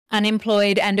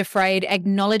Unemployed and Afraid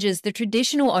acknowledges the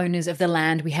traditional owners of the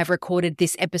land we have recorded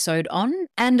this episode on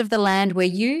and of the land where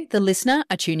you, the listener,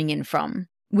 are tuning in from.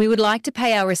 We would like to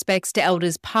pay our respects to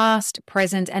elders past,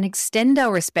 present, and extend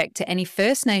our respect to any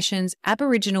First Nations,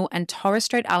 Aboriginal, and Torres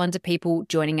Strait Islander people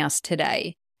joining us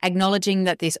today, acknowledging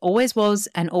that this always was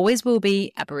and always will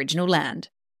be Aboriginal land.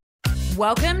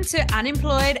 Welcome to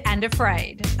Unemployed and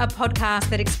Afraid, a podcast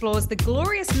that explores the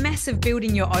glorious mess of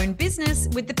building your own business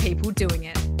with the people doing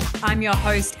it. I'm your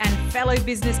host and fellow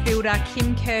business builder,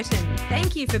 Kim Curtin.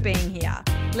 Thank you for being here.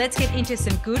 Let's get into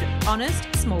some good, honest,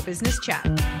 small business chat.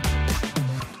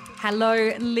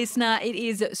 Hello, listener. It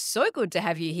is so good to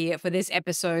have you here for this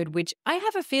episode, which I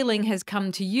have a feeling has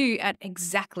come to you at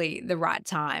exactly the right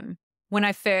time. When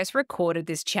I first recorded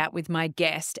this chat with my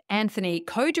guest, Anthony,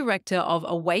 co-director of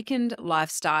Awakened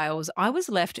Lifestyles, I was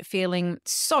left feeling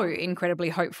so incredibly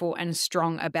hopeful and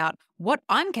strong about what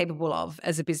I'm capable of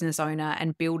as a business owner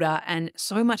and builder, and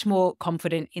so much more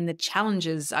confident in the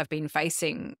challenges I've been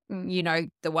facing. You know,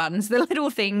 the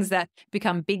little things that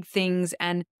become big things,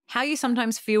 and how you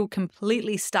sometimes feel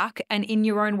completely stuck and in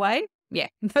your own way. Yeah,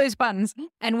 those buttons.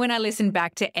 And when I listened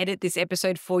back to edit this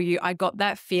episode for you, I got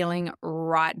that feeling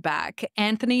right back.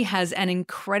 Anthony has an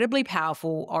incredibly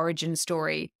powerful origin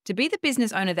story to be the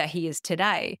business owner that he is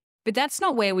today. But that's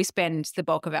not where we spend the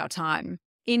bulk of our time.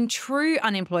 In true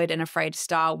Unemployed and Afraid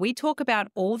style, we talk about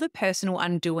all the personal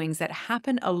undoings that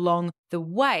happen along the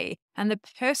way and the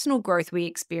personal growth we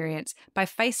experience by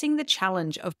facing the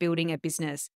challenge of building a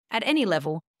business at any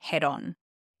level head on.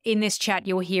 In this chat,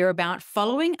 you'll hear about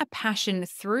following a passion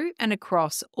through and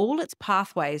across all its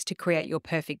pathways to create your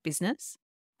perfect business,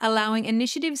 allowing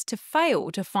initiatives to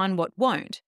fail to find what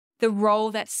won't, the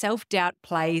role that self-doubt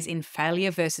plays in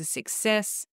failure versus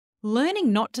success,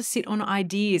 learning not to sit on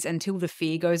ideas until the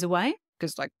fear goes away,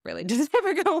 because really, does it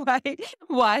ever go away?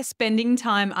 Why spending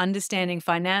time understanding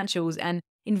financials and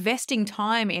investing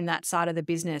time in that side of the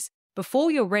business before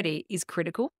you're ready is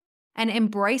critical, and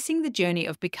embracing the journey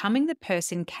of becoming the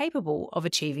person capable of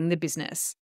achieving the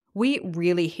business. We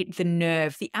really hit the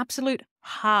nerve, the absolute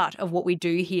heart of what we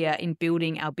do here in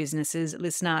building our businesses,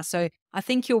 listener. So I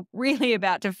think you're really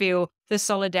about to feel the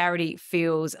solidarity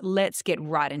feels. Let's get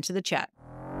right into the chat.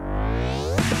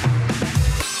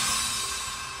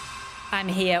 I'm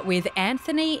here with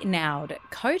Anthony Noud,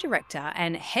 co-director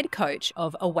and head coach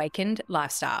of Awakened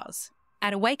Lifestyles.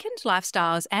 At Awakened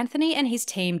Lifestyles, Anthony and his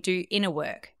team do inner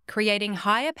work, creating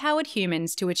higher-powered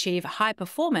humans to achieve high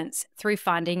performance through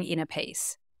finding inner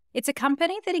peace. It's a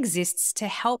company that exists to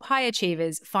help high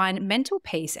achievers find mental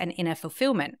peace and inner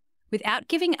fulfillment without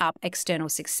giving up external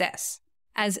success.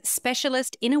 As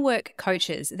specialist inner work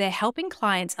coaches, they're helping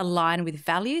clients align with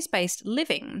values-based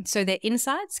living so their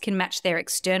insights can match their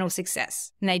external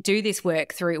success. And they do this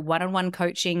work through one-on-one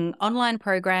coaching, online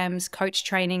programs, coach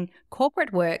training,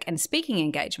 corporate work, and speaking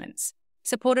engagements.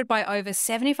 Supported by over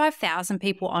 75,000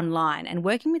 people online and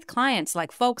working with clients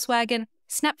like Volkswagen,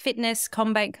 Snap Fitness,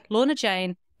 Combank, Lorna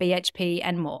Jane, BHP,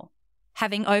 and more.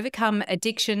 Having overcome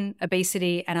addiction,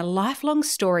 obesity, and a lifelong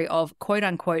story of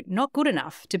quote-unquote not good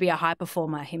enough to be a high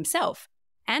performer himself,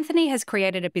 Anthony has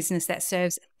created a business that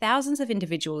serves thousands of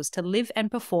individuals to live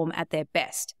and perform at their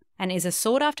best and is a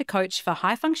sought-after coach for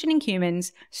high-functioning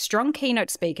humans, strong keynote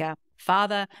speaker,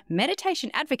 father, meditation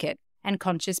advocate, and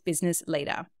conscious business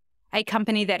leader. A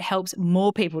company that helps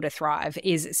more people to thrive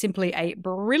is simply a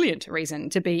brilliant reason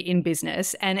to be in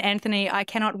business. And Anthony, I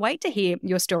cannot wait to hear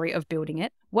your story of building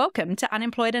it. Welcome to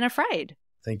Unemployed and Afraid.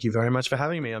 Thank you very much for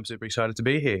having me. I'm super excited to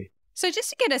be here. So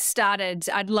just to get us started,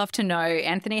 I'd love to know,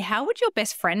 Anthony, how would your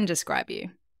best friend describe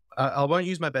you? I won't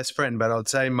use my best friend, but I'd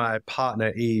say my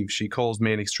partner, Eve, she calls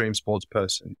me an extreme sports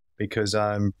person because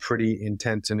I'm pretty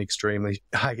intense and extremely,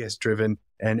 driven.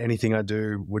 And anything I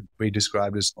do would be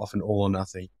described as often all or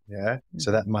nothing. Yeah.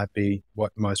 So that might be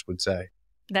what most would say.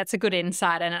 That's a good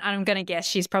insight. And I'm going to guess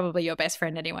she's probably your best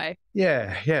friend anyway.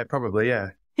 Yeah, probably. Yeah.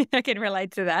 I can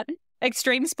relate to that.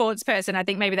 Extreme sports person. I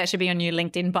think maybe that should be on your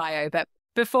LinkedIn bio. But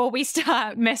before we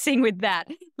start messing with that,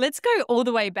 let's go all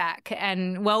the way back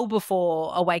and well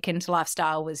before Awakened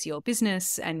Lifestyle was your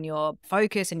business and your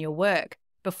focus and your work.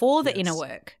 Before the inner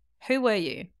work, who were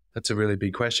you? That's a really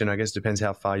big question. I guess it depends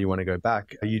how far you want to go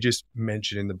back. You just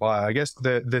mentioned in the bio, I guess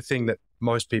the thing that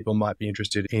most people might be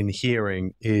interested in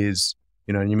hearing is,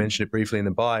 and you mentioned it briefly in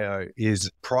the bio, is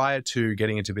prior to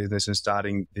getting into business and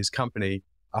starting this company,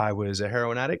 I was a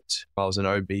heroin addict. I was an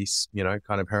obese,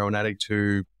 kind of heroin addict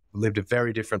who lived a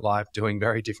very different life, doing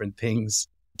very different things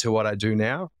to what I do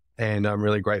now. And I'm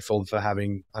really grateful for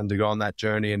having undergone that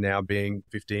journey and now being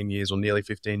 15 years or nearly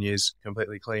 15 years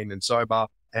completely clean and sober.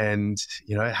 And,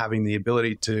 having the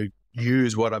ability to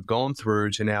use what I've gone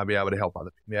through to now be able to help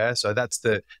other people. Yeah. So that's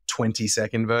the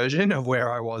 20-second version of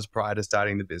where I was prior to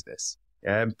starting the business.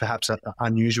 Yeah. Perhaps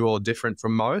unusual or different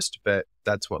from most, but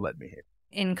that's what led me here.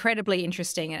 Incredibly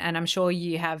interesting. And I'm sure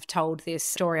you have told this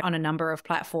story on a number of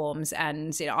platforms.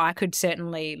 And I could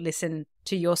certainly listen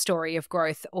to your story of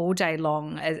growth all day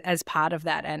long as part of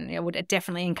that. And I would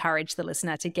definitely encourage the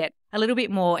listener to get a little bit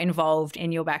more involved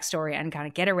in your backstory and kind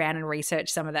of get around and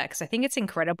research some of that, because I think it's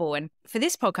incredible. And for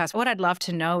this podcast, what I'd love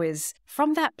to know is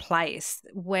from that place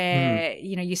where,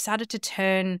 you started to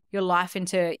turn your life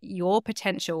into your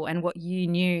potential and what you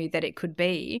knew that it could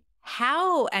be,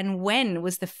 how and when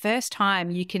was the first time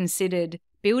you considered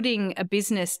building a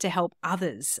business to help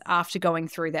others after going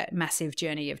through that massive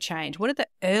journey of change? What did the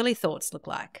early thoughts look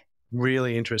like?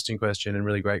 Really interesting question and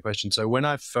really great question. So when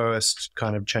I first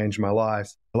kind of changed my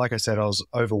life, like I said, I was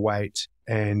overweight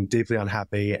and deeply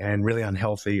unhappy and really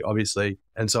unhealthy, obviously.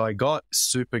 And so I got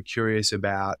super curious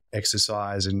about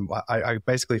exercise. And I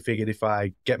basically figured if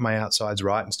I get my outsides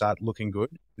right and start looking good,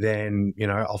 then,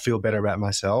 I'll feel better about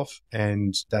myself.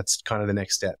 And that's kind of the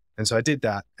next step. And so I did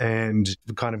that and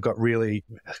kind of got really,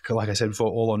 like I said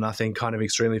before, all or nothing, kind of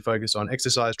extremely focused on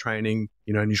exercise training,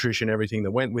 nutrition, everything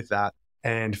that went with that,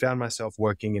 and found myself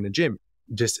working in a gym.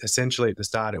 Just essentially at the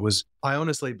start, I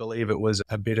honestly believe it was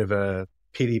a bit of a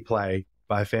pity play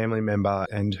by a family member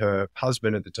and her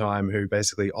husband at the time, who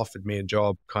basically offered me a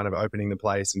job kind of opening the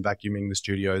place and vacuuming the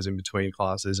studios in between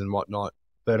classes and whatnot.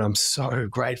 But I'm so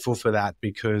grateful for that,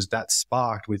 because that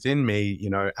sparked within me,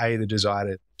 the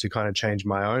desire to kind of change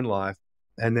my own life.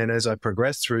 And then as I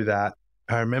progressed through that,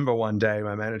 I remember one day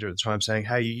my manager at the time saying,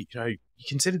 "Hey, you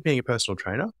considered being a personal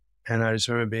trainer?" And I just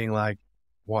remember being like,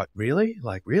 "What, really?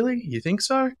 Like, really? You think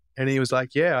so?" And he was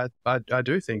like, "Yeah, I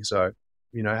do think so.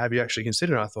 Have you actually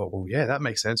considered?" And I thought, well, yeah, that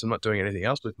makes sense. I'm not doing anything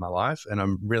else with my life and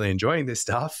I'm really enjoying this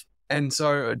stuff. And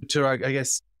so to, I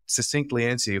guess, succinctly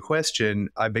answer your question,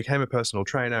 I became a personal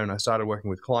trainer and I started working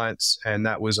with clients. And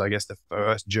that was, I guess, the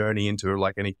first journey into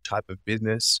like any type of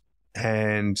business.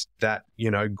 And that,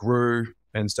 grew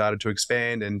and started to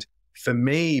expand. And for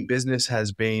me, business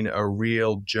has been a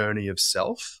real journey of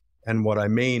self. And what I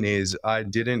mean is I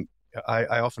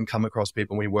often come across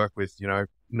people, and we work with,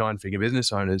 9-figure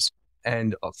business owners.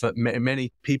 And for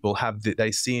many people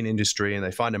they see an industry and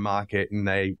they find a market and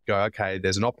they go, okay,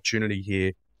 there's an opportunity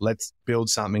here. Let's build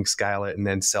something, scale it, and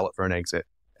then sell it for an exit.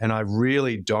 And I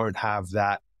really don't have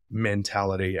that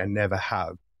mentality and never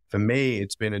have. For me,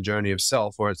 it's been a journey of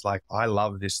self where it's like, I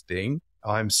love this thing.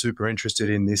 I'm super interested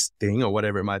in this thing or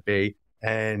whatever it might be.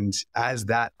 And as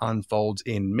that unfolds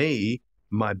in me,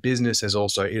 my business has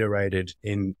also iterated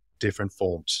in different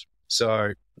forms.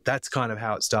 So that's kind of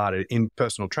how it started in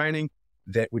personal training,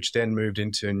 which then moved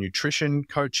into nutrition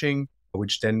coaching,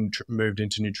 which then moved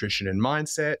into nutrition and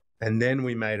mindset. And then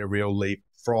we made a real leap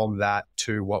from that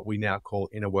to what we now call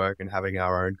inner work and having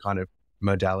our own kind of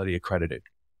modality accredited.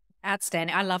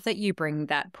 Outstanding. I love that you bring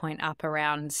that point up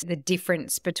around the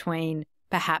difference between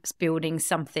perhaps building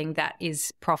something that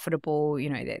is profitable,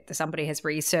 that somebody has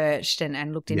researched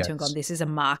and looked into and gone, this is a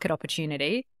market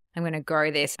opportunity. I'm going to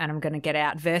grow this and I'm going to get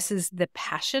out, versus the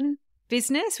passion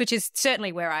business, which is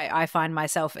certainly where I find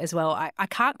myself as well. I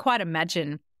can't quite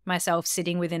imagine myself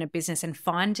sitting within a business and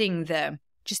finding the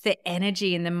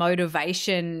energy and the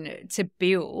motivation to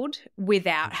build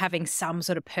without having some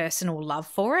sort of personal love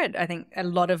for it. I think a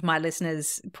lot of my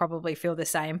listeners probably feel the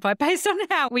same, but based on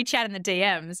how we chat in the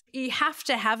DMs, you have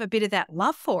to have a bit of that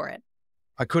love for it.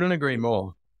 I couldn't agree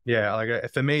more. Yeah,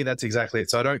 like for me, that's exactly it.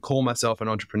 So I don't call myself an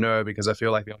entrepreneur because I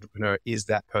feel like the entrepreneur is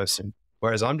that person.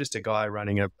 Whereas I'm just a guy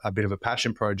running a bit of a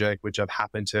passion project, which I've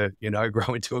happened to,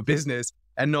 grow into a business,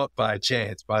 and not by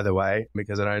chance, by the way,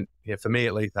 because for me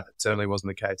at least, that certainly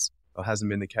wasn't the case or hasn't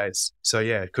been the case. So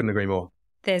yeah, couldn't agree more.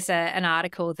 There's an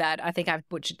article that I think I've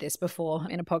butchered this before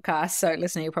in a podcast. So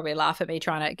listener, you'll probably laugh at me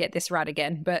trying to get this right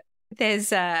again. But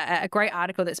there's a great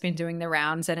article that's been doing the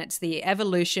rounds, and it's the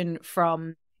evolution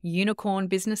from unicorn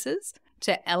businesses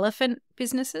to elephant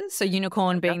businesses. So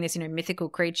unicorn being this, mythical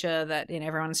creature that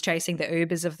everyone's chasing, the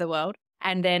Ubers of the world.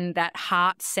 And then that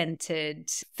heart-centered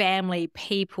family,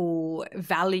 people,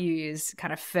 values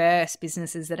kind of first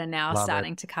businesses that are now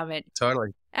starting to come in. Totally.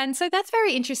 And so that's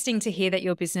very interesting to hear that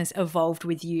your business evolved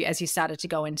with you as you started to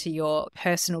go into your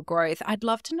personal growth. I'd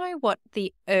love to know what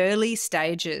the early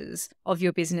stages of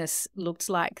your business looked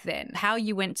like then, how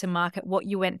you went to market, what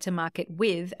you went to market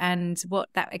with, and what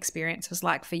that experience was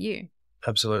like for you.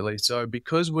 Absolutely. So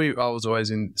because I was always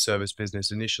in the service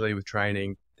business, initially with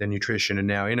training, then nutrition, and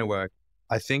now inner work,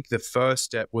 I think the first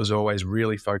step was always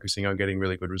really focusing on getting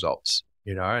really good results,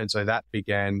 and so that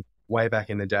began way back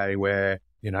in the day where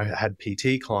had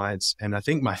PT clients. And I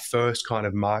think my first kind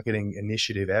of marketing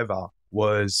initiative ever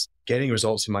was getting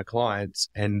results from my clients.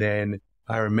 And then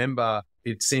I remember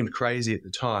it seemed crazy at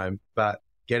the time, but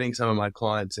getting some of my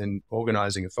clients and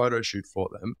organizing a photo shoot for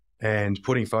them and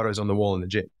putting photos on the wall in the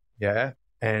gym. Yeah.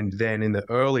 And then in the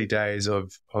early days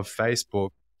of Facebook,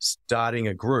 starting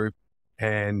a group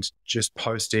and just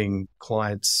posting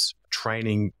clients'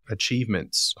 training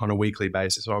achievements on a weekly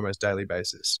basis or almost daily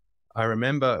basis. I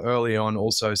remember early on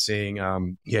also seeing,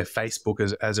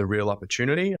 Facebook as a real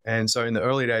opportunity. And so in the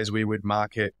early days, we would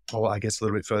market, or I guess a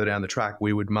little bit further down the track,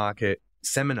 we would market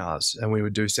seminars, and we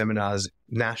would do seminars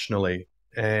nationally.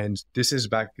 And this is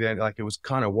back then, like, it was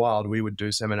kind of wild. We would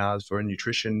do seminars for a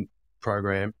nutrition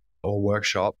program or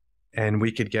workshop, and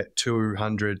we could get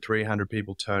 200, 300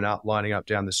 people turn up, lining up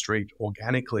down the street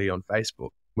organically on Facebook,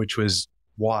 which was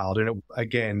wild. And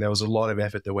again, there was a lot of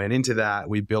effort that went into that.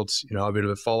 We built, a bit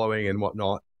of a following and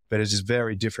whatnot, but it's just a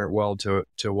very different world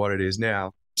to what it is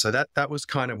now. So that was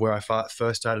kind of where I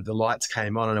first started. The lights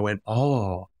came on and I went,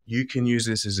 oh, you can use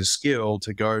this as a skill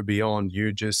to go beyond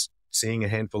you just seeing a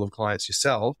handful of clients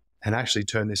yourself and actually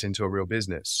turn this into a real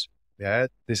business. Yeah,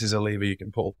 this is a lever you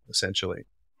can pull, essentially.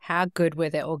 How good were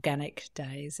the organic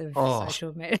days of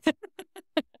social media?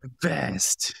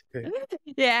 Best.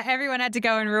 Yeah, everyone had to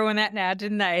go and ruin that now,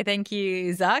 didn't they? Thank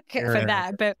you, Zuck, for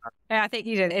that. But I think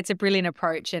it's a brilliant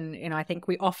approach. And, I think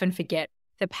we often forget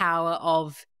the power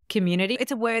of community.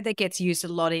 It's a word that gets used a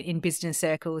lot in business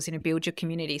circles, build your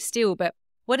community still. But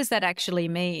what does that actually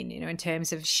mean, in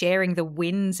terms of sharing the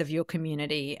wins of your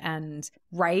community and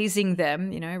raising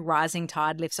them, rising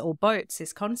tide lifts all boats?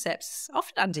 This concept's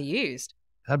often underused.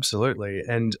 Absolutely.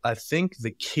 And I think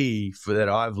the key for that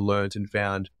I've learned and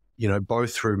found,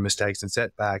 both through mistakes and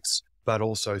setbacks, but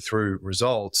also through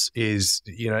results is,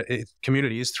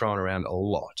 community is thrown around a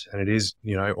lot, and it is,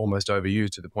 almost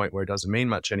overused to the point where it doesn't mean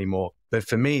much anymore. But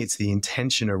for me, it's the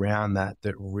intention around that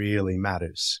really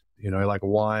matters. Like,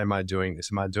 why am I doing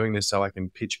this? Am I doing this so I can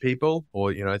pitch people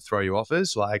or, throw you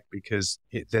offers? Like, because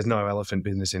there's no elephant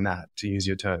business in that, to use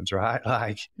your terms, right?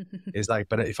 Like, it's like,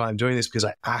 but if I'm doing this because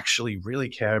I actually really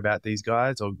care about these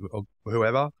guys or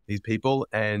whoever, these people,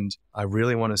 and I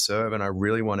really want to serve and I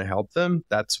really want to help them,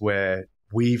 that's where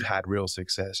we've had real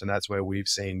success. And that's where we've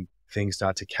seen things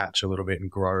start to catch a little bit and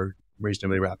grow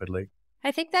reasonably rapidly.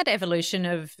 I think that evolution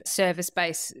of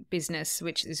service-based business,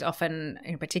 which is often,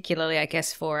 particularly, I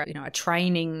guess, for, a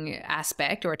training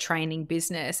aspect or a training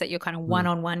business, that you're kind of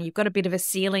one-on-one, you've got a bit of a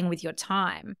ceiling with your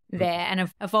time there,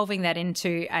 and evolving that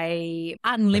into a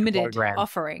unlimited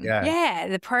offering. Yeah,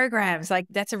 the programs, like,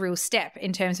 that's a real step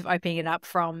in terms of opening it up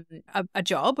from a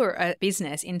job or a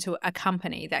business into a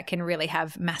company that can really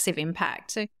have massive impact.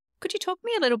 So could you talk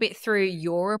me a little bit through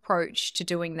your approach to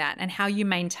doing that and how you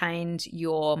maintained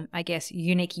your, I guess,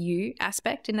 unique you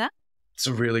aspect in that? It's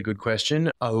a really good question.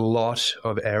 A lot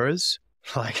of errors,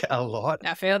 like a lot.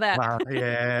 I feel that.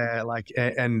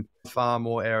 And far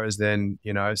more errors than,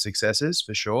 successes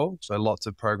for sure. So lots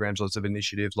of programs, lots of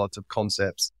initiatives, lots of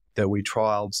concepts that we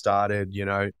trialed, started,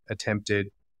 attempted.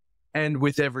 And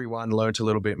with everyone learned a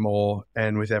little bit more,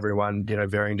 and with everyone,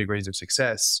 varying degrees of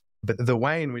success. But the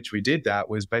way in which we did that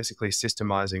was basically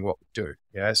systemizing what we do.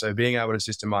 Yeah. So being able to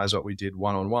systemize what we did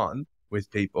one-on-one with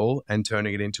people and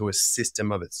turning it into a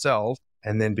system of itself,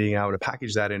 and then being able to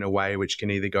package that in a way which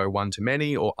can either go one to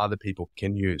many or other people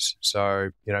can use. So,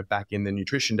 back in the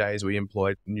nutrition days, we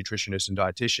employed nutritionists and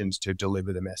dietitians to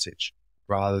deliver the message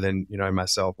rather than,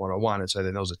 myself one-on-one. And so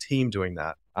then there was a team doing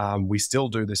that. We still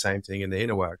do the same thing in the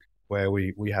inner work, where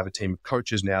we have a team of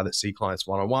coaches now that see clients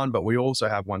one-on-one, but we also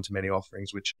have one-to-many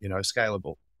offerings, which,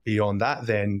 scalable. Beyond that,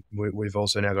 then we've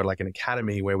also now got like an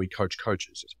academy where we coach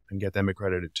coaches and get them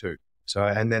accredited too. So,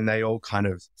 and then they all kind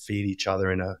of feed each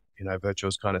other in a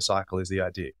virtuous kind of cycle is the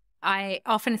idea. I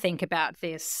often think about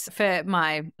this for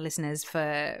my listeners,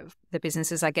 for the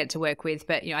businesses I get to work with,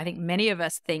 but, I think many of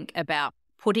us think about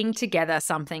putting together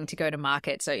something to go to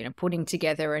market. So, putting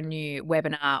together a new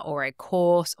webinar or a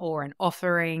course or an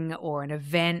offering or an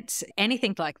event,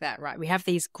 anything like that, right? We have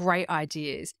these great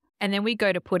ideas and then we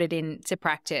go to put it into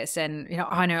practice. And,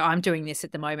 I know I'm doing this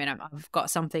at the moment. I've got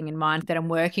something in mind that I'm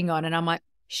working on and I'm like,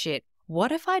 shit,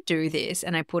 what if I do this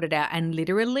and I put it out and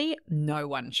literally no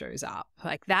one shows up?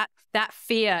 Like that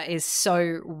fear is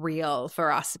so real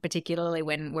for us, particularly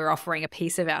when we're offering a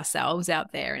piece of ourselves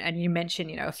out there. And you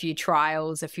mentioned, a few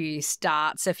trials, a few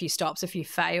starts, a few stops, a few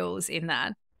fails in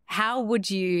that. How would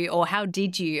you, or how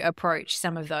did you approach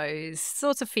some of those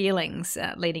sorts of feelings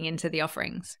leading into the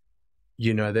offerings?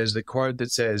 There's the quote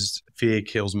that says, fear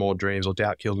kills more dreams, or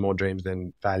doubt kills more dreams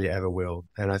than failure ever will.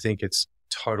 And I think it's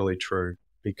totally true.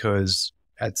 Because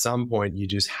at some point you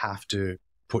just have to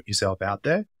put yourself out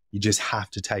there. You just have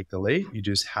to take the lead. You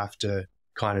just have to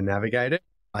kind of navigate it.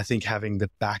 I think having the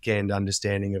back end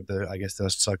understanding of the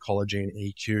psychology and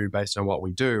EQ based on what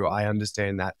we do, I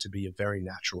understand that to be a very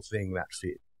natural thing, that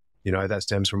fear. That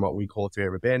stems from what we call fear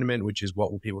of abandonment, which is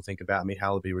what will people think about me?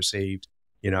 How will it be received?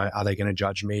 Are they going to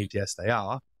judge me? Yes, they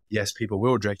are. Yes, people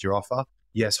will reject your offer.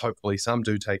 Yes, hopefully some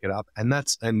do take it up. And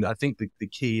I think the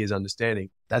key is understanding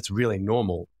that's really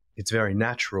normal. It's very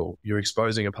natural. You're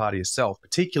exposing a part of yourself,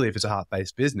 particularly if it's a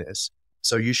heart-based business.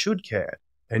 So you should care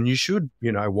and you should,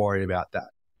 worry about that.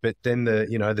 But then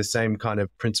the same kind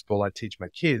of principle I teach my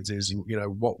kids is,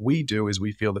 what we do is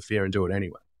we feel the fear and do it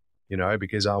anyway,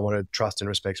 because I want to trust and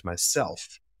respect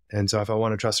myself. And so if I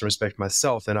want to trust and respect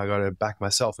myself, then I got to back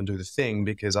myself and do the thing,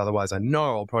 because otherwise I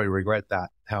know I'll probably regret that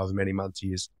however many months,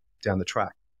 years down the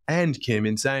track. And Kim,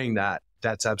 in saying that,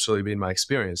 that's absolutely been my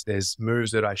experience. There's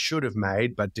moves that I should have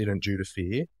made, but didn't due to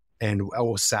fear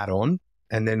or sat on.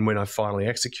 And then when I finally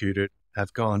executed,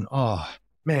 I've gone, oh,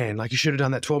 man, like you should have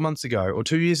done that 12 months ago or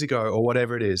 2 years ago or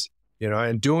whatever it is,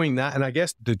 and doing that. And I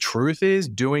guess the truth is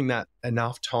doing that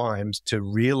enough times to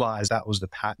realize that was the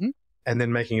pattern and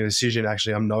then making a decision,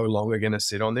 actually, I'm no longer going to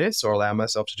sit on this or allow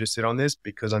myself to just sit on this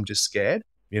because I'm just scared.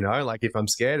 Like if I'm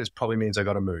scared, it probably means I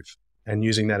got to move, and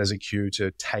using that as a cue to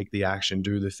take the action,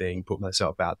 do the thing, put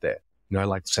myself out there.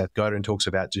 Like Seth Godin talks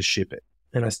about, just ship it.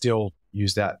 And I still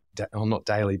use that, well, not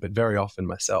daily, but very often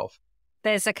myself.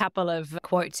 There's a couple of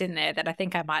quotes in there that I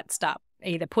think I might start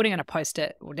either putting on a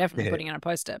post-it, or definitely putting on a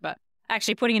post-it, but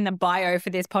actually putting in the bio for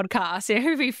this podcast.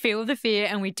 If we feel the fear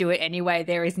and we do it anyway,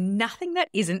 there is nothing that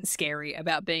isn't scary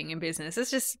about being in business.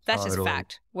 That's just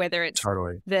fact. Whether it's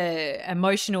the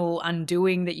emotional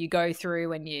undoing that you go through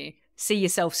when you see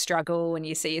yourself struggle, when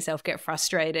you see yourself get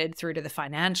frustrated, through to the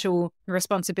financial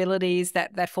responsibilities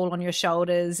that fall on your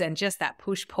shoulders, and just that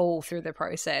push-pull through the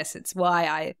process. It's why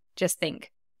I just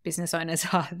think business owners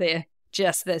are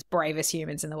just the bravest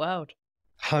humans in the world.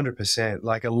 100%.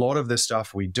 Like a lot of the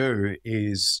stuff we do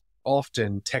is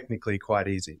often technically quite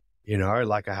easy.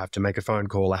 Like I have to make a phone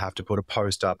call, I have to put a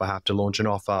post up, I have to launch an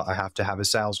offer, I have to have a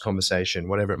sales conversation,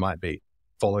 whatever it might be.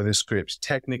 Follow the script.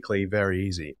 Technically very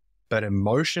easy, but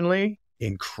emotionally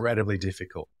incredibly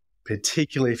difficult,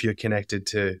 particularly if you're connected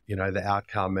to, the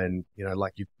outcome and,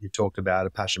 like you talked about,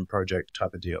 a passion project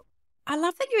type of deal. I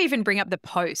love that you even bring up the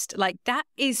post. Like that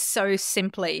is so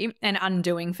simply an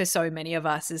undoing for so many of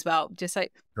us as well. Just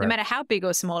like no matter how big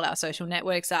or small our social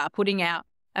networks are, putting out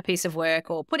a piece of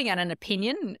work or putting out an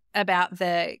opinion about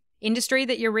the industry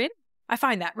that you're in, I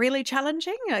find that really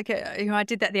challenging. Like, I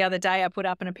did that the other day. I put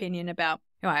up an opinion about,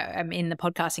 I'm in the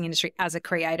podcasting industry as a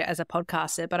creator, as a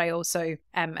podcaster, but I also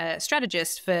am a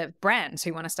strategist for brands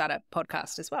who want to start a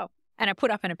podcast as well. And I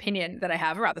put up an opinion that I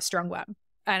have, a rather strong one.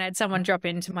 And I had someone drop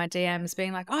into my DMs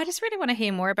being like, I just really want to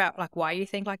hear more about like why you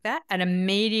think like that. And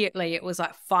immediately it was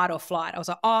like fight or flight. I was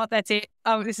like, oh, that's it.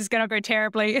 Oh, this is going to go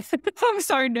terribly. I'm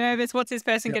so nervous. What's this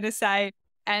person going to say?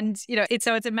 And, it's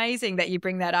amazing that you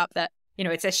bring that up, that,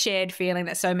 it's a shared feeling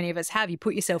that so many of us have. You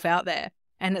put yourself out there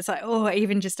and it's like, oh,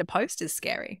 even just a post is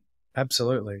scary.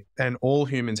 Absolutely. And all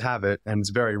humans have it, and it's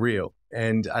very real.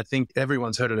 And I think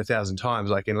everyone's heard it 1,000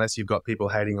 times. Like, unless you've got people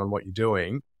hating on what you're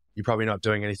doing, you're probably not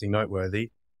doing anything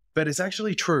noteworthy. But it's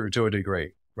actually true to a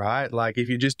degree, right? Like if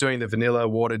you're just doing the vanilla,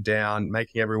 watered down,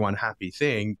 making everyone happy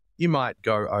thing, you might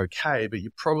go okay, but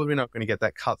you're probably not going to get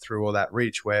that cut through or that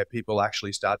reach where people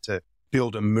actually start to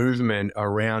build a movement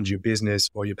around your business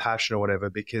or your passion or whatever,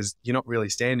 because you're not really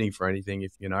standing for anything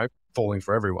if, falling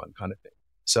for everyone kind of thing.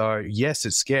 So yes,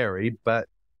 it's scary, but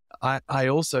I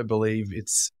also believe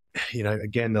it's,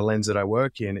 again, the lens that I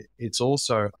work in, it's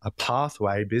also a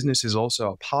pathway. Business is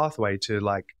also a pathway to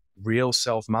like real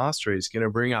self-mastery. It's going to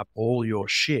bring up all your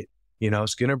shit.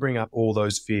 It's going to bring up all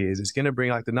those fears. It's going to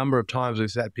bring like the number of times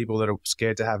we've had people that are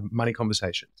scared to have money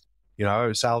conversations,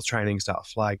 sales training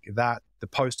stuff like that, the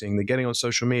posting, the getting on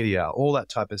social media, all that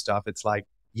type of stuff. It's like,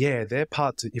 yeah, they're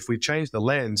parts. If we change the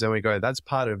lens and we go, that's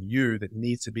part of you that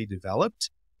needs to be developed,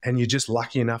 and you're just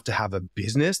lucky enough to have a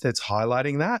business that's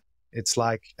highlighting that, it's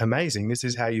like amazing. This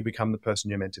is how you become the person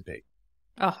you're meant to be.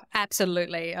 Oh,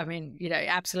 absolutely. I mean,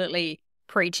 absolutely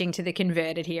preaching to the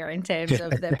converted here in terms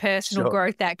of the personal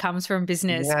growth that comes from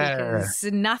business, because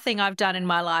nothing I've done in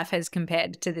my life has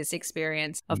compared to this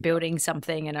experience of building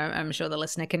something. And I'm sure the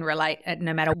listener can relate at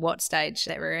no matter what stage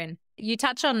that we're in. You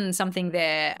touch on something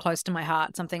there close to my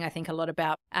heart, something I think a lot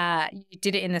about. You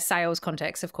did it in the sales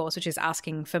context, of course, which is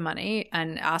asking for money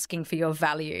and asking for your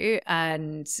value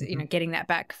and, getting that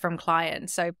back from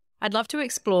clients. So I'd love to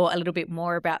explore a little bit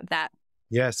more about that.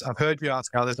 Yes, I've heard you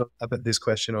ask others about this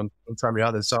question on so many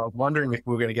others. So I'm wondering if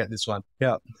we're going to get this one.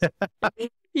 Yeah.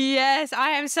 Yes, I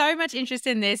am so much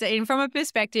interested in this from a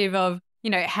perspective of,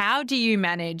 how do you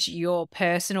manage your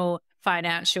personal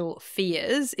financial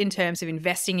fears in terms of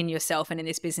investing in yourself and in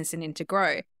this business and in to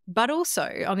grow? But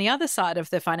also on the other side of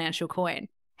the financial coin,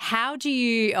 how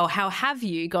have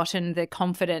you gotten the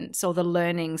confidence or the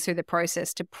learnings through the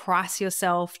process to price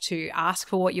yourself, to ask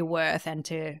for what you're worth, and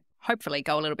to hopefully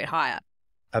go a little bit higher?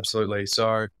 Absolutely.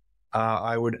 So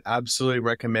I would absolutely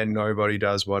recommend nobody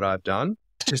does what I've done.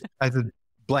 Just as a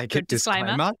blanket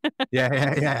disclaimer.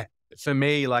 Yeah. For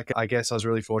me, like, I guess I was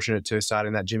really fortunate to start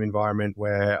in that gym environment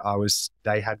where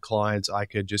they had clients. I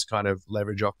could just kind of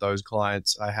leverage off those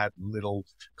clients. I had little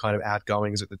kind of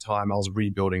outgoings at the time. I was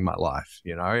rebuilding my life,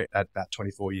 at about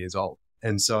 24 years old.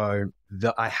 And so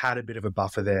I had a bit of a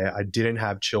buffer there. I didn't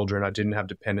have children. I didn't have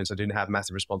dependents. I didn't have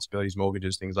massive responsibilities,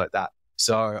 mortgages, things like that.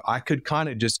 So I could kind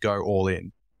of just go all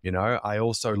in. I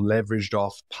also leveraged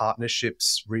off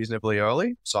partnerships reasonably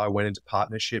early. So I went into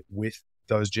partnership with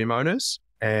those gym owners,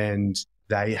 and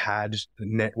they had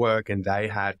network and they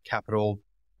had capital.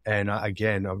 And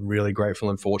again, I'm really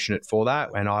grateful and fortunate for that.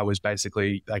 And I was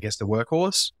basically, I guess, the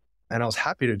workhorse. And I was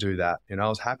happy to do that. I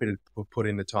was happy to put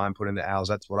in the time, put in the hours.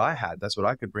 That's what I had. That's what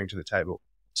I could bring to the table.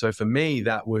 So for me,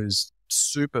 that was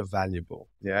super valuable.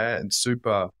 Yeah. And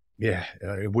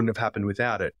it wouldn't have happened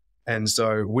without it. And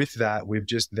so with that, we've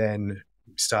just then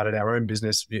started our own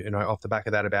business, off the back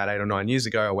of that about 8 or 9 years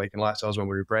ago, Awaken Lifestyles, when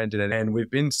we rebranded it. And we've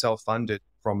been self-funded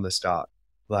from the start,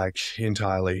 like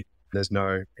entirely. There's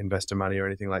no investor money or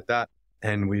anything like that.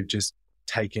 And we've just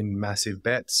taken massive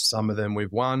bets. Some of them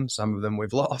we've won, some of them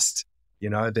we've lost.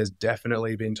 There's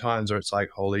definitely been times where it's like,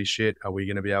 holy shit, are we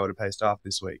going to be able to pay staff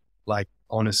this week? Like,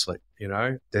 honestly,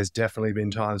 there's definitely been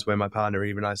times where my partner,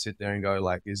 even I sit there and go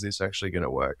like, is this actually going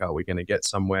to work? Are we going to get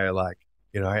somewhere? Like,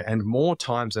 and more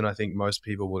times than I think most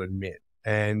people will admit.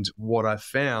 And what I've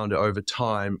found over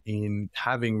time in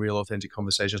having real authentic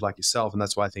conversations like yourself, and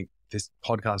that's why I think this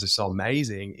podcast is so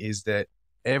amazing, is that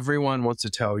everyone wants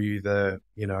to tell you the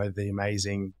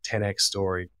amazing 10x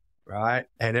story, right?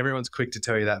 And everyone's quick to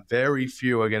tell you that. Very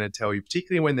few are going to tell you,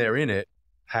 particularly when they're in it,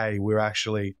 hey, we're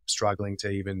actually struggling to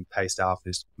even pay staff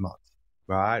this month,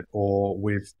 right? Or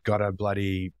we've got a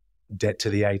bloody debt to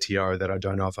the ATO that I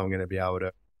don't know if I'm going to be able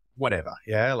to, whatever.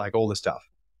 Yeah. Like all the stuff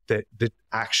that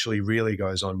actually really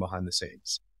goes on behind the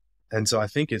scenes. And so I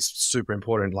think it's super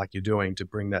important, like you're doing, to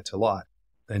bring that to light.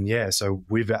 And yeah, so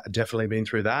we've definitely been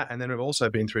through that. And then we've also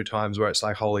been through times where it's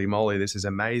like, holy moly, this is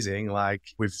amazing. Like,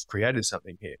 we've created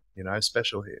something here,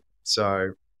 special here.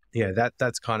 So yeah,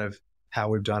 that's kind of how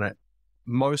we've done it.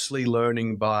 Mostly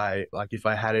learning by, like, if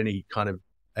I had any kind of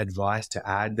advice to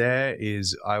add there,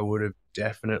 is I would have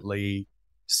definitely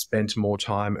spent more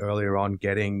time earlier on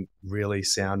getting really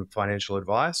sound financial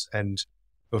advice. And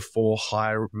before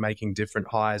making different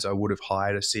hires, I would have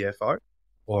hired a CFO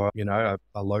or,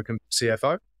 a locum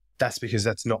CFO. That's because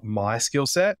that's not my skill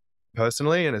set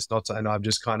personally. And I've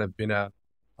just kind of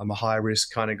I'm a high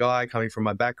risk kind of guy coming from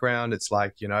my background. It's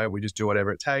like, we just do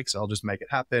whatever it takes. I'll just make it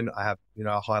happen. I have,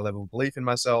 a high level of belief in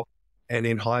myself. And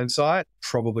in hindsight,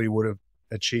 probably would have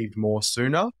achieved more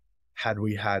sooner had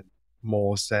we had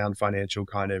more sound financial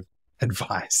kind of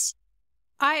advice.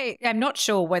 I am not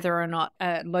sure whether or not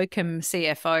a locum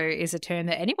CFO is a term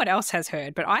that anyone else has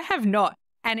heard, but I have not.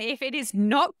 And if it is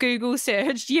not Google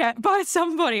searched yet by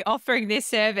somebody offering this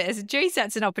service, geez,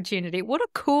 that's an opportunity. What a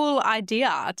cool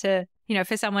idea to,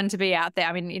 for someone to be out there.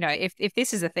 I mean, if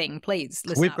this is a thing, please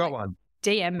listen. We've got one.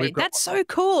 DM me. That's so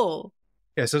cool.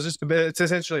 Yeah, so it's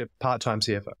essentially a part-time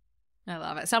CFO. I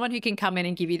love it. Someone who can come in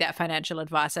and give you that financial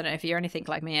advice. I don't know if you're anything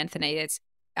like me, Anthony.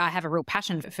 I have a real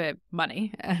passion for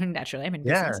money. Naturally, I'm in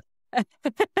business.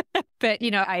 But,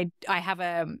 I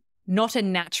have not a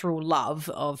natural love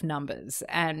of numbers,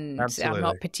 and Absolutely. I'm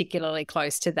not particularly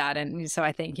close to that. And so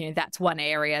I think, that's one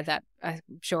area that I'm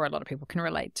sure a lot of people can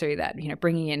relate to, that,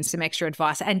 bringing in some extra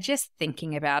advice and just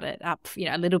thinking about it up,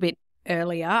 a little bit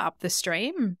earlier up the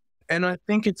stream. And I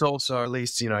think it's also, at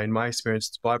least, in my experience,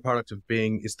 it's a byproduct of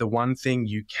it's the one thing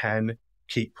you can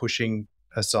keep pushing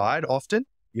aside often.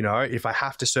 If I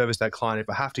have to service that client, if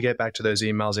I have to get back to those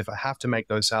emails, if I have to make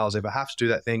those sales, if I have to do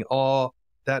that thing,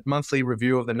 that monthly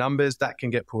review of the numbers, that can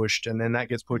get pushed, and then that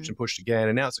gets pushed and pushed again.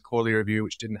 And now it's a quarterly review,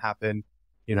 which didn't happen,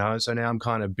 so now I'm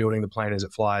kind of building the plane as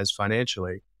it flies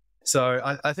financially. So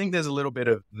I think there's a little bit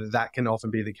of that can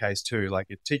often be the case too. Like,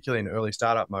 particularly in early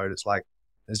startup mode, it's like,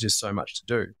 there's just so much to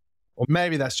do. Or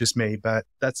maybe that's just me, but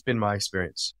that's been my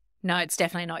experience. No, it's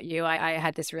definitely not you. I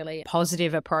had this really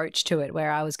positive approach to it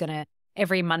where I was going to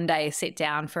every Monday sit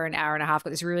down for an hour and a half,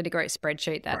 got this really great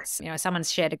spreadsheet that's, someone's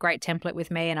shared a great template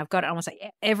with me, and I've got it. I was like,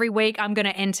 every week I'm going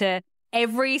to enter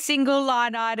every single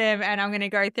line item and I'm going to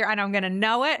go through and I'm going to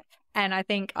know it. And I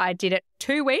think I did it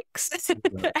 2 weeks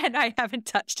and I haven't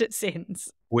touched it since.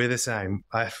 We're the same.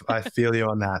 I feel you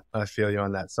on that. I feel you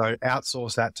on that. So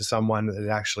outsource that to someone that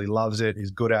actually loves it,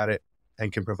 is good at it,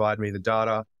 and can provide me the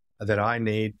data that I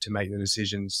need to make the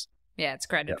decisions. Yeah, it's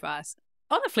great advice.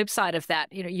 On the flip side of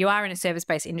that, you are in a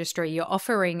service-based industry. You're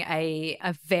offering a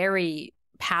very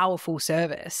powerful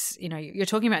service. You're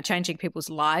talking about changing people's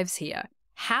lives here.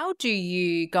 How do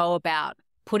you go about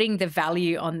putting the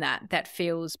value on that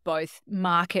feels both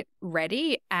market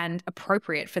ready and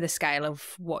appropriate for the scale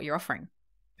of what you're offering?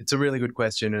 It's a really good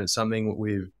question, and it's something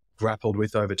we've grappled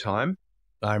with over time.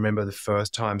 I remember the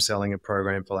first time selling a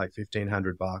program for like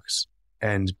 $1,500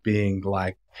 and being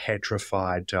like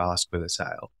petrified to ask for the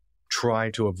sale,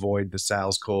 trying to avoid the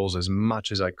sales calls as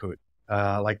much as I could.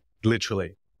 Like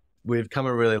literally, we've come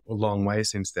a really long way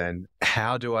since then.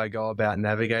 How do I go about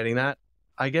navigating that?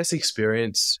 I guess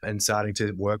experience and starting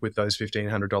to work with those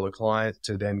 $1,500 clients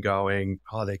to then going,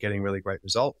 oh, they're getting really great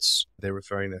results. They're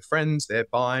referring their friends, they're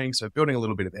buying. So building a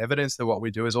little bit of evidence that what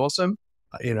we do is awesome.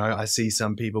 I see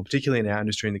some people, particularly in our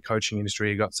industry, in the coaching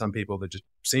industry, you got some people that just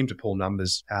seem to pull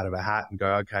numbers out of a hat and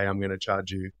go, okay, I'm going to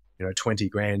charge you,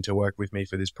 $20,000 to work with me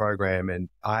for this program. And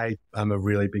I am a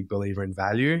really big believer in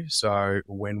value. So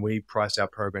when we price our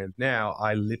programs now,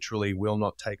 I literally will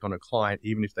not take on a client,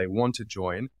 even if they want to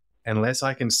join, unless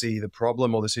I can see the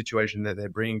problem or the situation that they're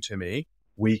bringing to me.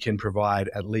 We can provide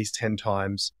at least 10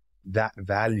 times that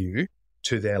value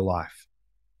to their life.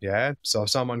 Yeah. So if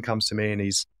someone comes to me and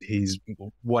he's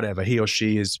whatever, he or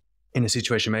she is in a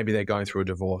situation, maybe they're going through a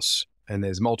divorce and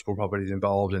there's multiple properties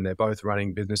involved and they're both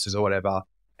running businesses or whatever.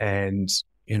 And,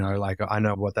 I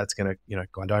know what that's going to,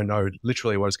 I don't know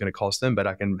literally what it's going to cost them, but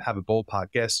I can have a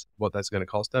ballpark guess what that's going to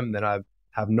cost them. Then I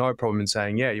have no problem in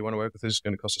saying, yeah, you want to work with us, it's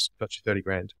going to cost you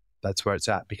 $30,000. That's where it's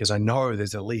at, because I know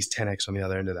there's at least 10x on the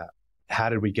other end of that. How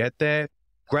did we get there?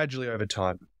 Gradually over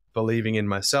time, believing in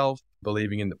myself,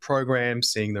 believing in the program,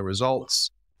 seeing the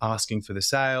results, asking for the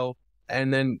sale.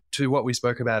 And then to what we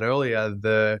spoke about earlier,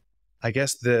 the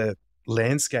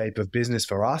landscape of business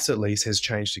for us at least has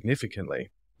changed significantly.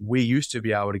 We used to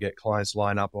be able to get clients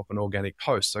line up off an organic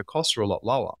post, so costs are a lot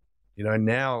lower.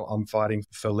 Now I'm fighting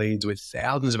for leads with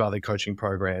thousands of other coaching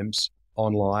programs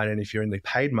online. And if you're in the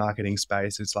paid marketing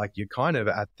space, it's like you're kind of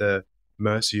at the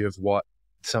mercy of what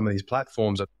some of these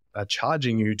platforms are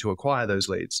charging you to acquire those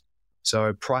leads.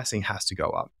 So pricing has to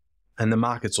go up. And the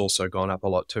market's also gone up a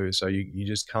lot too. So you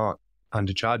just can't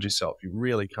undercharge yourself. You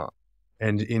really can't.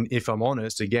 And if I'm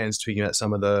honest, again, speaking about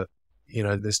some of the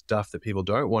stuff that people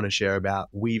don't want to share about,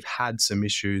 we've had some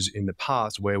issues in the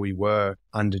past where we were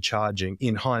undercharging.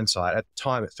 In hindsight, at the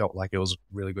time, it felt like it was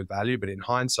really good value, but in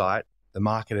hindsight, the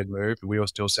market had moved. We were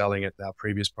still selling at our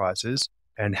previous prices.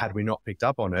 And had we not picked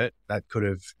up on it, that could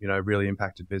have, really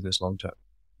impacted business long term.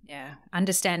 Yeah.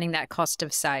 Understanding that cost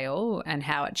of sale and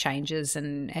how it changes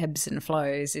and ebbs and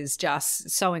flows is just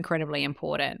so incredibly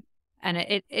important. And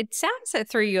it sounds that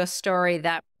through your story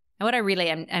that what I really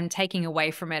am taking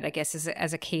away from it, I guess,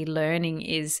 as a key learning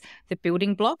is the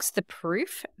building blocks, the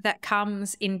proof that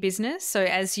comes in business. So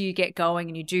as you get going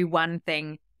and you do one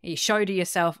thing, you show to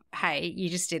yourself, hey, you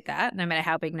just did that, no matter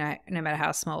how big, no matter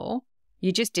how small,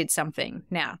 you just did something.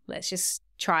 Now, let's just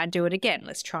try and do it again.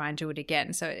 Let's try and do it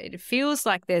again. So it feels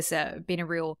like there's been a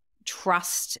real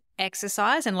trust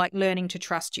exercise and like learning to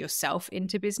trust yourself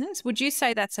into business. Would you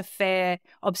say that's a fair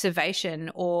observation?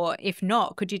 Or if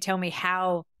not, could you tell me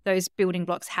how those building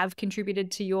blocks have contributed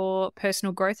to your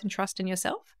personal growth and trust in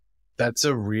yourself? That's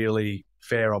a really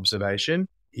fair observation.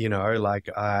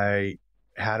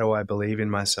 How do I believe in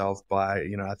myself by,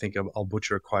 I think I'll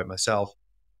butcher a quote myself,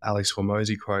 Alex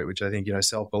Hormozy quote, which I think,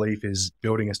 self-belief is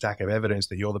building a stack of evidence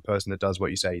that you're the person that does what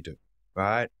you say you do.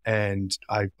 Right. And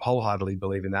I wholeheartedly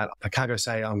believe in that. I can't go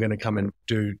say I'm going to come and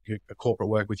do a corporate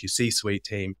work with your C-suite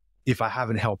team if I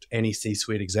haven't helped any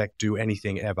C-suite exec do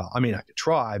anything ever. I mean, I could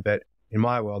try, but in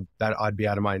my world, that I'd be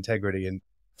out of my integrity and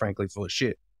frankly full of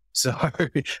shit. So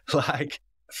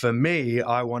for me,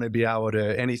 I want to be able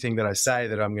to, anything that I say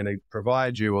that I'm going to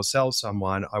provide you or sell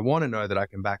someone, I want to know that I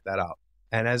can back that up.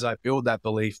 And as I build that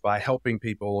belief by helping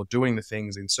people or doing the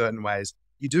things in certain ways,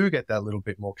 you do get that little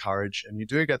bit more courage and you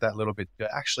do get that little bit,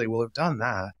 actually, we'll have done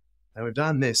that and we've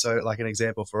done this. So like an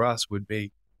example for us would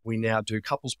be, we now do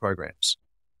couples programs.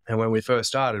 And when we first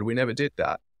started, we never did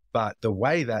that. But the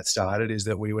way that started is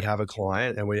that we would have a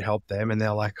client and we'd help them and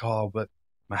they're like, oh, but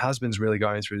my husband's really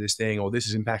going through this thing, or this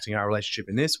is impacting our relationship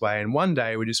in this way. And one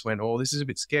day we just went, oh, this is a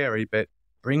bit scary, but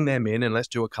bring them in and let's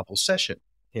do a couples session,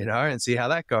 and see how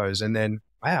that goes. And then,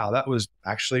 wow, that was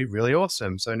actually really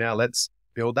awesome. So now let's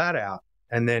build that out.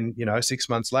 And then, 6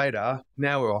 months later,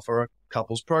 now we offer a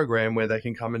couples program where they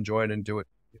can come and join and do it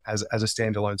as a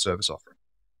standalone service offering.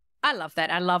 I love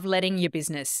that. I love letting your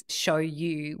business show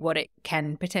you what it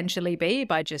can potentially be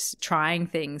by just trying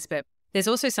things. But there's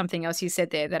also something else you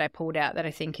said there that I pulled out that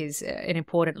I think is an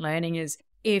important learning is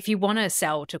if you want to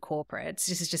sell to corporates,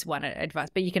 this is just one advice,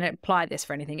 but you can apply this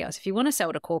for anything else. If you want to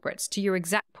sell to corporates, to your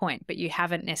exact point, but you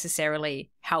haven't necessarily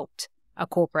helped a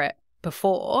corporate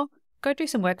before, go do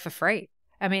some work for free.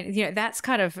 I mean, that's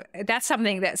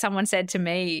something that someone said to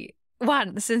me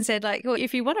once and said, like, well,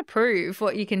 if you want to prove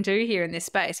what you can do here in this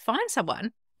space, find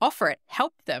someone, offer it,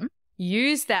 help them,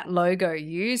 use that logo,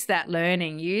 use that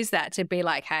learning, use that to be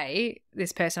like, hey,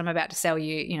 this person, I'm about to sell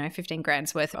you, 15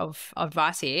 grand's worth of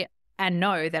advice here, and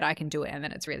know that I can do it and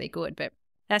that it's really good. But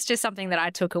that's just something that I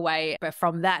took away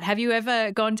from that. Have you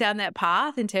ever gone down that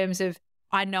path in terms of,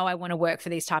 I know I want to work for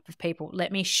these type of people,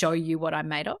 let me show you what I'm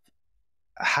made of?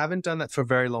 I haven't done that for a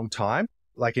very long time.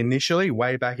 Like initially,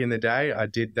 way back in the day, I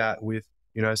did that with,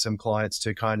 some clients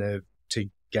to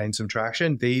gain some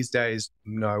traction. These days,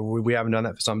 no, we haven't done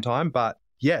that for some time. But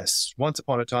yes, once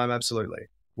upon a time, absolutely.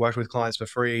 Worked with clients for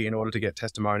free in order to get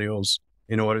testimonials,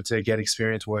 in order to get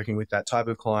experience working with that type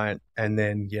of client. And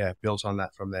then, built on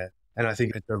that from there. And I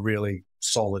think it's a really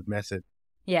solid method.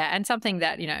 Yeah. And something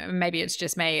that, maybe it's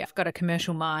just me. I've got a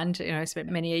commercial mind, spent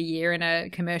many a year in a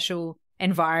commercial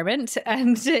environment.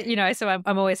 And, so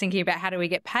I'm always thinking about how do we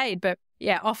get paid? But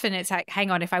yeah, often it's like,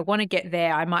 hang on, if I want to get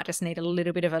there, I might just need a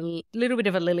little bit of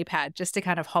a lily pad just to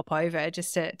kind of hop over,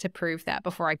 just to prove that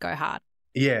before I go hard.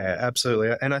 Yeah,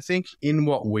 absolutely. And I think in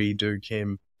what we do,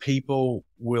 Kim, people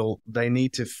they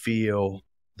need to feel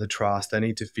the trust. They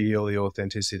need to feel the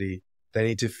authenticity. They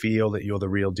need to feel that you're the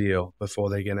real deal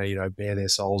before they're going to, bare their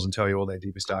souls and tell you all their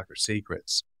deepest, darkest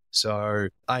secrets. So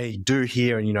I do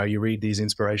hear, and, you read these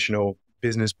inspirational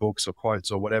business books or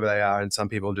quotes or whatever they are. And some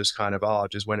people just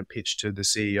just went and pitched to the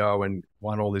CEO and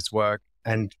won all this work,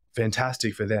 and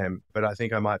fantastic for them. But I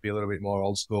think I might be a little bit more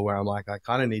old school where I'm like, I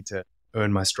kind of need to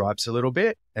earn my stripes a little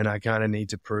bit. And I kind of need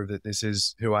to prove that this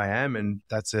is who I am. And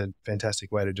that's a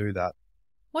fantastic way to do that.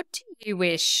 What do you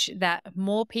wish that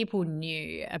more people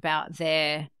knew about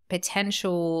their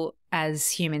potential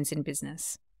as humans in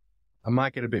business? I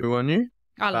might get a bit woo on you.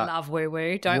 I love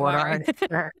woo-woo. Don't worry.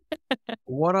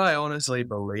 What I honestly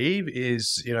believe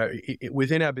is,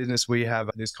 within our business, we have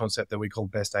this concept that we call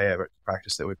best day ever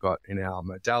practice that we've got in our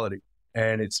modality.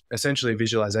 And it's essentially a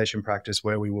visualization practice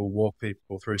where we will walk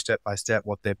people through step by step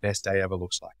what their best day ever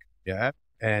looks like. Yeah.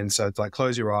 And so it's like,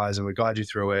 close your eyes and we guide you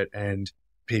through it and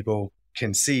people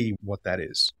can see what that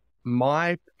is.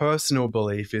 My personal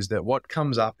belief is that what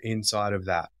comes up inside of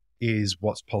that is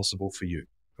what's possible for you.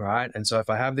 Right. And so if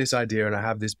I have this idea and I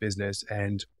have this business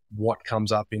and what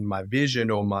comes up in my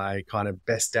vision or my kind of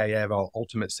best day ever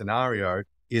ultimate scenario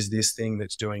is this thing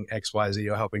that's doing X, Y, Z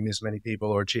or helping this many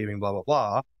people or achieving blah, blah,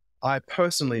 blah. I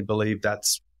personally believe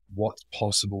that's what's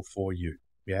possible for you.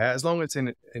 Yeah. As long as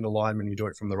it's in alignment, you do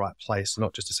it from the right place,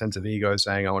 not just a sense of ego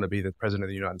saying I want to be the president of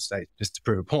the United States just to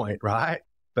prove a point. Right.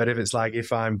 But if it's like,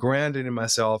 if I'm grounded in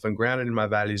myself and grounded in my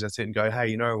values, I sit and go, hey,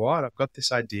 you know what? I've got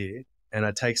this idea. And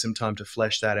I take some time to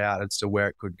flesh that out as to where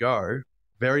it could go.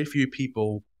 Very few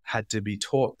people had to be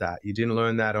taught that. You didn't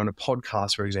learn that on a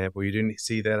podcast, for example. You didn't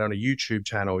see that on a YouTube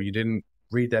channel. You didn't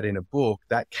read that in a book.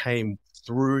 That came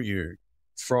through you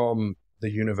from the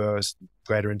universe,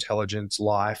 greater intelligence,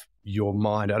 life, your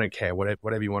mind. I don't care,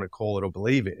 whatever you want to call it or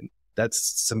believe in. That's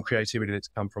some creativity that's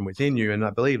come from within you. And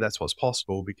I believe that's what's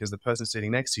possible because the person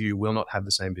sitting next to you will not have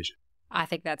the same vision. I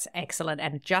think that's excellent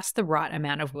and just the right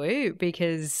amount of woo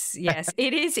because, yes,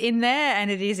 it is in there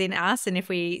and it is in us. And if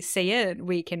we see it,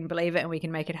 we can believe it and we can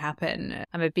make it happen.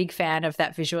 I'm a big fan of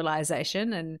that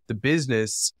visualization. And the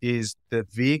business is the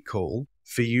vehicle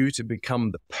for you to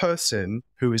become the person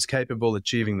who is capable of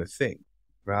achieving the thing,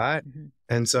 right? Mm-hmm.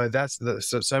 And so that's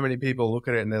so many people look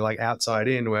at it and they're like outside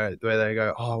in where they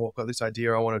go, oh, I've got this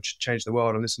idea. I want to change the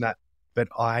world and this and that, but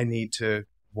I need to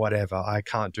whatever. I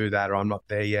can't do that or I'm not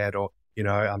there yet or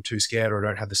I'm too scared or I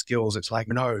don't have the skills. It's like,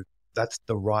 no, that's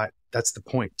the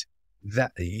point.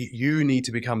 That you need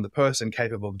to become the person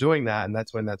capable of doing that. And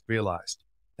that's when that's realized.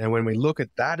 And when we look at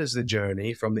that as the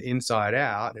journey from the inside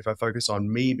out, if I focus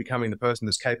on me becoming the person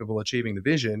that's capable of achieving the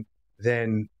vision,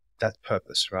 then that's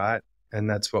purpose, right? And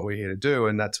that's what we're here to do.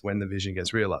 And that's when the vision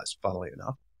gets realized, funnily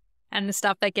enough. And the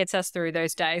stuff that gets us through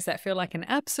those days that feel like an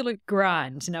absolute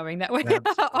grind, knowing that we're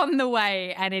on the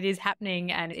way and it is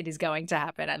happening and it is going to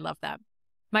happen. I love that.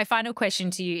 My final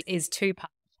question to you is two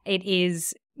parts. It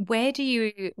is, where do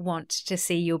you want to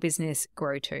see your business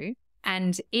grow to?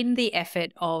 and in the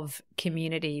effort of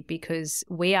community, because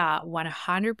we are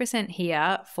 100%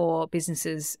 here for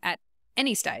businesses at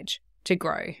any stage to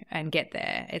grow and get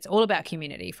there. It's all about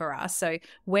community for us. So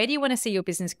where do you want to see your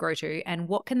business grow to, and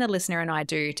what can the listener and I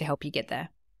do to help you get there?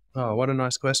 Oh, what a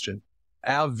nice question.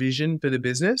 Our vision for the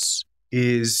business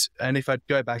is, and if I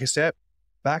go back a step,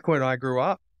 back when I grew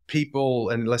up, people,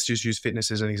 and let's just use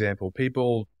fitness as an example,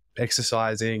 people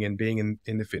exercising and being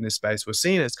in the fitness space were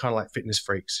seen as kind of like fitness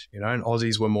freaks, and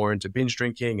Aussies were more into binge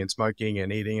drinking and smoking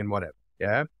and eating and whatever.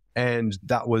 Yeah. And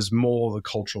that was more the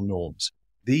cultural norms.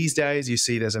 These days, you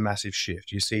see there's a massive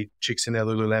shift. You see chicks in their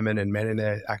Lululemon and men in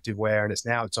their activewear, and it's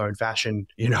now its own fashion,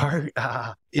 in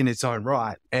its own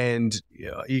right. And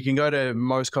you can go to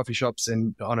most coffee shops,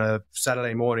 and on a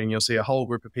Saturday morning, you'll see a whole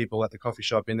group of people at the coffee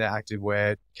shop in their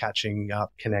activewear, catching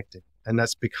up, connecting. And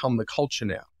that's become the culture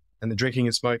now. And the drinking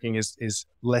and smoking is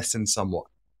lessened somewhat.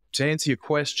 To answer your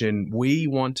question, we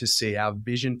want to see, our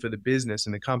vision for the business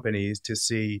and the company is to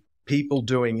see people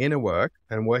doing inner work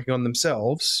and working on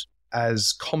themselves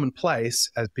as commonplace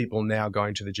as people now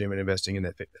going to the gym and investing in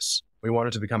their fitness. We want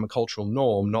it to become a cultural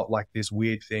norm, not like this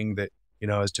weird thing that,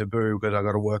 is taboo because I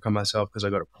got to work on myself because I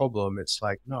got a problem. It's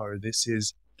like, no, this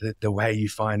is the way you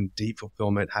find deep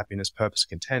fulfillment, happiness, purpose,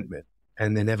 contentment.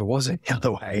 And there never was any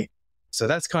other way. So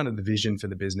that's kind of the vision for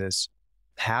the business.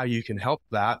 How you can help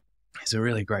that is a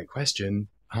really great question.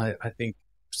 I think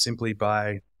simply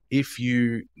by, if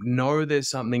you know there's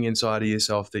something inside of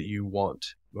yourself that you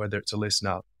want, whether it's a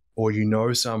listener,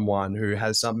 or someone who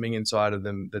has something inside of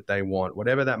them that they want,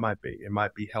 whatever that might be. It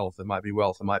might be health, it might be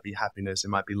wealth, it might be happiness, it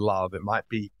might be love, it might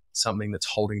be something that's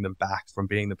holding them back from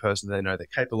being the person they know they're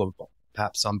capable of,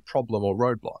 perhaps some problem or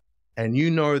roadblock. And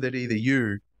that either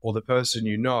you or the person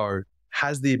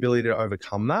has the ability to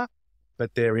overcome that,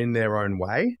 but they're in their own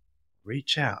way.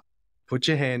 Reach out, put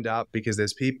your hand up, because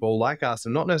there's people like us,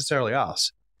 and not necessarily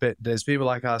us, but there's people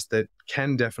like us that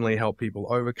can definitely help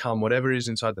people overcome whatever is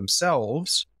inside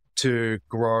themselves to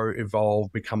grow,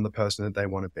 evolve, become the person that they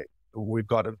want to be. We've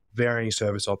got varying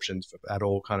service options at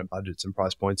all kind of budgets and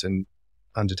price points and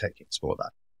undertakings for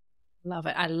that. Love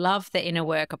it. I love the inner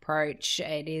work approach.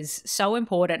 It is so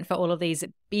important for all of these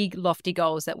big, lofty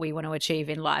goals that we want to achieve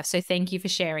in life. So thank you for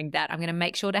sharing that. I'm going to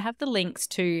make sure to have the links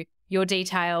to your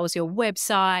details, your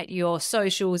website, your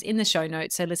socials in the show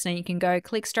notes. So listener, you can go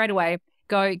click straight away,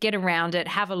 go get around it,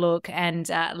 have a look, and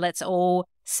let's all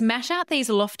smash out these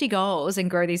lofty goals and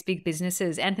grow these big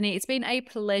businesses. Anthony, it's been a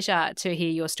pleasure to hear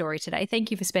your story today.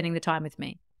 Thank you for spending the time with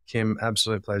me. Kim,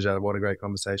 absolute pleasure. What a great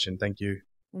conversation. Thank you.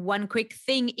 One quick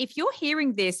thing, if you're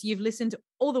hearing this, you've listened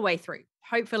all the way through.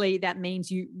 Hopefully that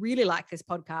means you really like this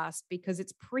podcast, because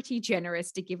it's pretty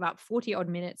generous to give up 40 odd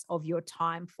minutes of your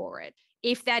time for it.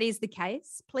 If that is the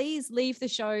case, please leave the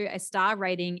show a star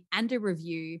rating and a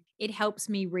review. It helps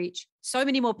me reach so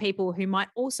many more people who might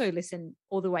also listen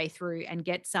all the way through and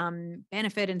get some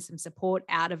benefit and some support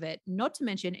out of it. Not to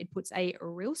mention, it puts a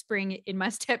real spring in my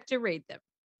step to read them.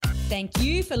 Thank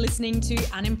you for listening to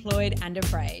Unemployed and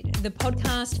Afraid, the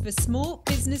podcast for small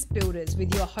business builders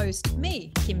with your host,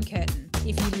 me, Kim Curtin.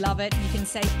 If you love it, you can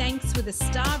say thanks with a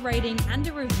star rating and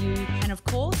a review. And of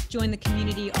course, join the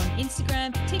community on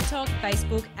Instagram, TikTok,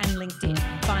 Facebook, and LinkedIn.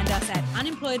 Find us at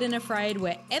Unemployed and Afraid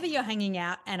wherever you're hanging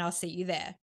out, and I'll see you there.